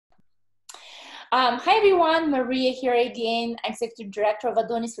Hi everyone, Maria here again, Executive Director of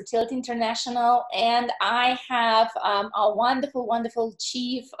Adonis Fertility International, and I have a wonderful, wonderful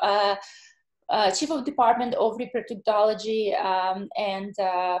Chief of Department of Reproductology and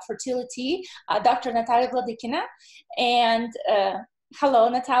Fertility, Dr. Nataliya Vladykina. And hello,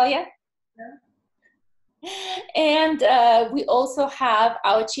 Nataliya. And we also have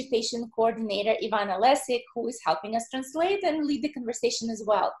our Chief Patient Coordinator, Ivana Lesik, who is helping us translate and lead the conversation as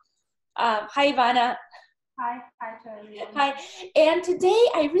well. Hi, Ivana. Hi to everyone. Hi. And today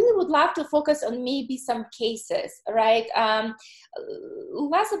I really would love to focus on maybe some cases, right?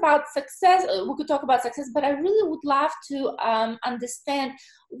 Less about success. We could talk about success, but I really would love to understand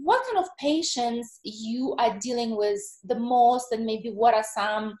what kind of patients you are dealing with the most, and maybe what are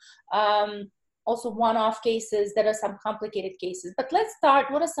some also one-off cases that are some complicated cases. But let's start.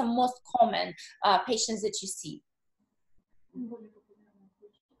 What are some most common patients that you see?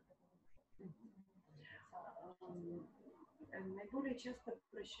 Наиболее часто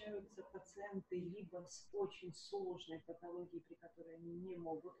обращаются пациенты либо с очень сложной патологией, при которой они не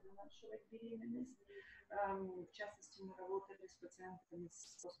могут вынашивать беременность. В частности, мы работали с пациентами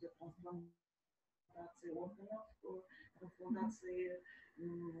после трансплантации органов, трансплантации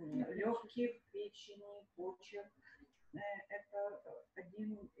легких, печени, почек. Это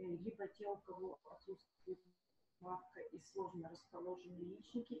либо те, у кого отсутствует матка и сложно расположены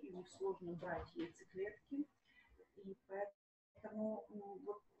яичники, и у них сложно брать яйцеклетки. И поэтому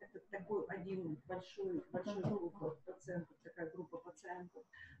вот это такой один большой группа пациентов, такая группа пациентов.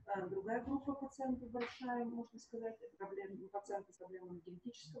 Другая группа пациентов большая, можно сказать, это пациенты с проблемами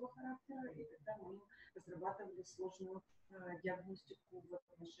генетического характера, и тогда мы разрабатывали сложную диагностику в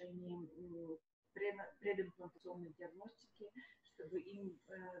отношении предимплантационной диагностики, чтобы им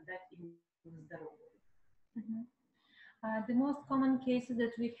дать именно здоровье. The most common cases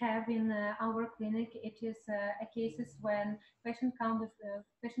that we have in our clinic, it is cases when patients come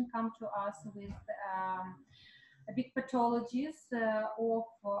to us with big pathologies of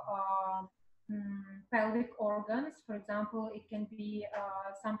pelvic organs. For example, it can be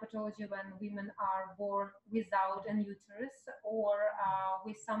some pathology when women are born without an uterus, or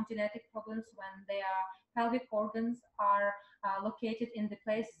with some genetic problems when their pelvic organs are located in the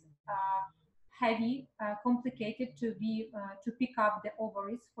place heavy, complicated to pick up the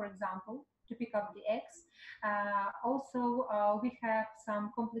ovaries, for example, to pick up the eggs. Also, we had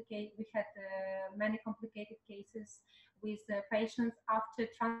many complicated cases with patients after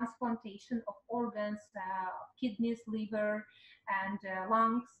transplantation of organs, kidneys, liver, and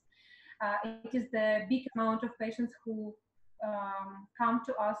lungs. It is the big amount of patients who come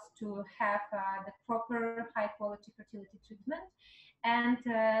to us to have the proper high-quality fertility treatment. And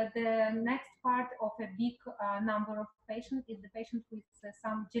the next part of a big number of patients is the patient with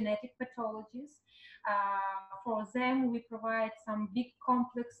some genetic pathologies. For them, we provide some big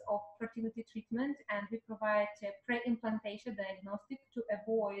complex of fertility treatment, and we provide pre-implantation diagnostic to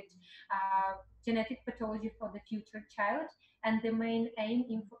avoid genetic pathology for the future child. And the main aim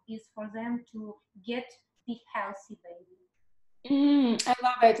is for them to get the healthy baby.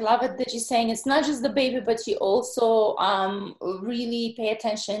 I love it that you're saying it's not just the baby, but you also really pay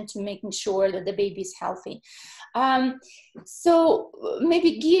attention to making sure that the baby is healthy. So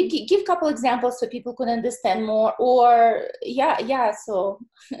maybe give a couple examples so people could understand more, or so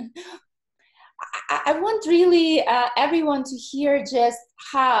I want really everyone to hear just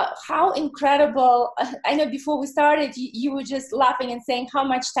how incredible. I know before we started, you were just laughing and saying, how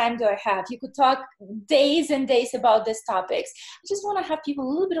much time do I have? You could talk days and days about these topics. I just want to have people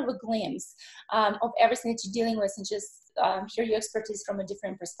a little bit of a glimpse of everything that you're dealing with, and just hear your expertise from a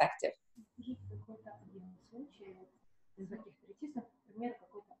different perspective.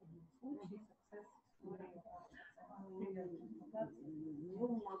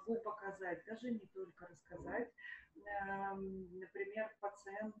 Могу показать, даже не только рассказать. Например,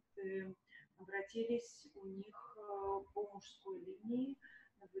 пациенты обратились, у них по мужской линии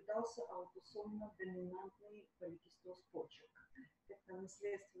наблюдался аутосомно-доминантный поликистоз почек. Это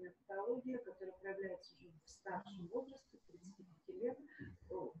наследственная патология, которая проявляется уже в старшем возрасте, 35 лет.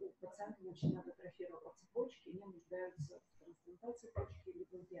 У пациентов начинают атрофироваться почки, они нуждаются в трансплантации почки или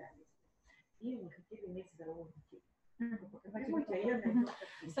в диализе. И не хотели иметь здоровых детей.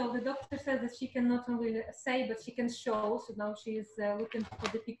 So the doctor said that she can not only say, but she can show. So now she is looking for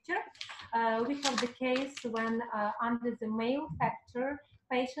the picture. We have the case when under the male factor,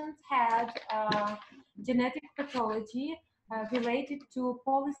 patients had genetic pathology related to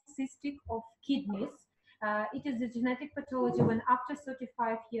polycystic of kidneys. It is the genetic pathology when after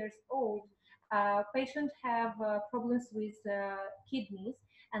 35 years old, patients have problems with kidneys,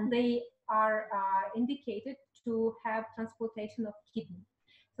 and they are indicated to have transplantation of kidney.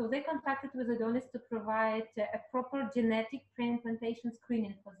 So they contacted with the donors to provide a proper genetic pre-implantation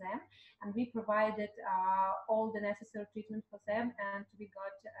screening for them, and we provided all the necessary treatment for them, and we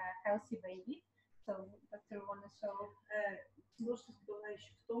got a healthy baby. So, Dr. want to show? Сложность была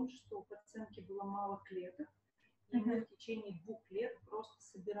еще в том, что у пациентки было мало клеток, и мы в течение 2 лет просто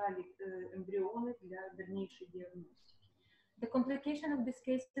собирали эмбрионы для дальнейшей диагностики. The complication of these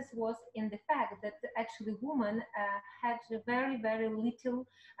cases was in the fact that actually women had a very, very little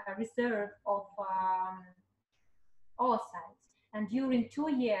reserve of oocytes. And during 2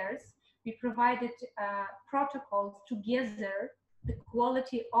 years, we provided protocols to gather the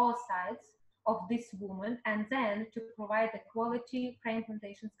quality oocytes of this woman and then to provide the quality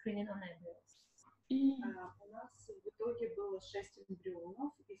pre-implantation screening on embryos. У нас в итоге было 6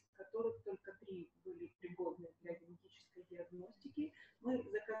 эмбрионов, из которых только 3 были пригодны для генетической диагностики. Мы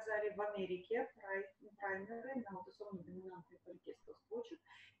заказали в Америке праймеры на аутосомно-доминантный поликистоз почек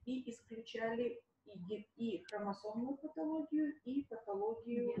и исключали и хромосомную патологию, и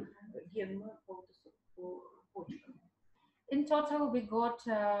патологию генную по почкам. In total, we got,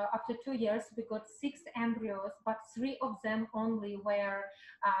 after 2 years, we got 6 embryos, but 3 of them only were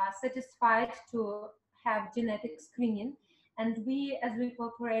satisfied to have genetic screening. And we, as we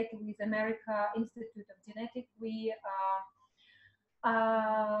cooperate with America Institute of Genetics, we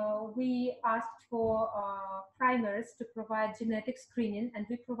asked for primers to provide genetic screening, and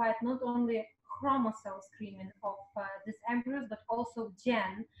we provide not only chromosome screening of these embryos, but also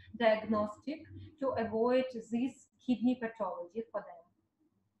gen diagnostic to avoid this kidney pathology for them.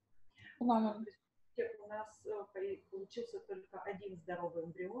 Wow. У нас получился только 1 здоровый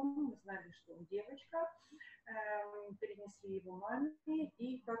эмбрион, мы знали, что он девочка, перенесли его маме,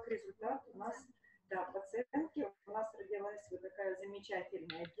 и как результат у нас, да, пациентки, у нас родилась вот такая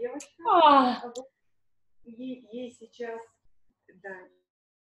замечательная девочка. Ей сейчас, да,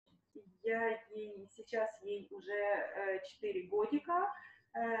 сейчас ей уже 4 годика.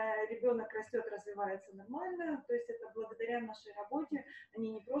 Ребенок растет, развивается нормально, то есть это благодаря нашей работе. Они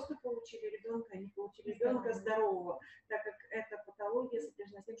не просто получили ребенка, они получили ребенка здорового, так как эта патология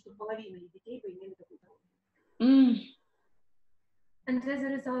сопряжена с тем, что половина детей бы имели такую патологию. And as a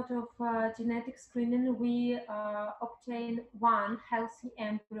result of genetic screening, we obtained 1 healthy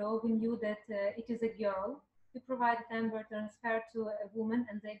embryo. We knew that it is a girl. We provided embryo transfer to a woman,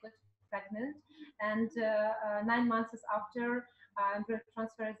 and they got pregnant. And 9 months after embryo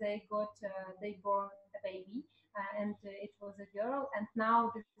transfer, they born a baby, and it was a girl. And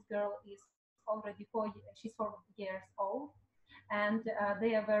now this girl is already 4 years old, and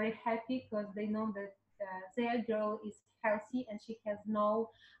they are very happy because they know that their girl is healthy and she has no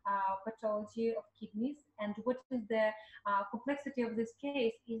pathology of kidneys. And what is the complexity of this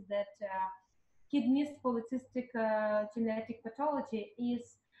case is that kidneys polycystic genetic pathology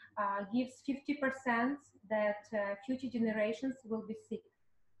gives 50% that future generations will be sick.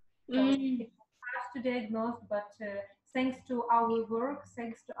 So it's hard to diagnose, but thanks to our work,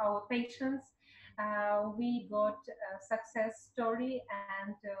 thanks to our patients, we got a success story,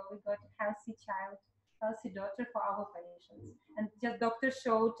 and we got a healthy child, healthy daughter for our patients. And just doctor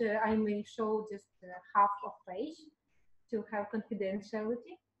showed, I may show just half of page to have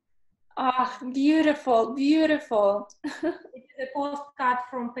confidentiality. Ah, beautiful, beautiful. It is a postcard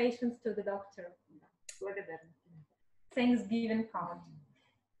from patients to the doctor. Thanksgiving card.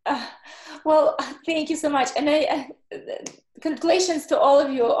 Well, thank you so much, and congratulations to all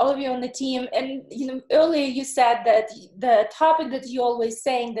of you on the team. And earlier you said that the topic that you always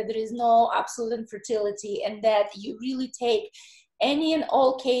saying, that there is no absolute infertility, and that you really take any and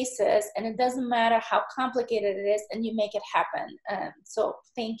all cases, and it doesn't matter how complicated it is, and you make it happen. So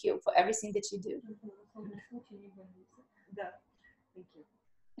thank you for everything that you do. Да, thank you.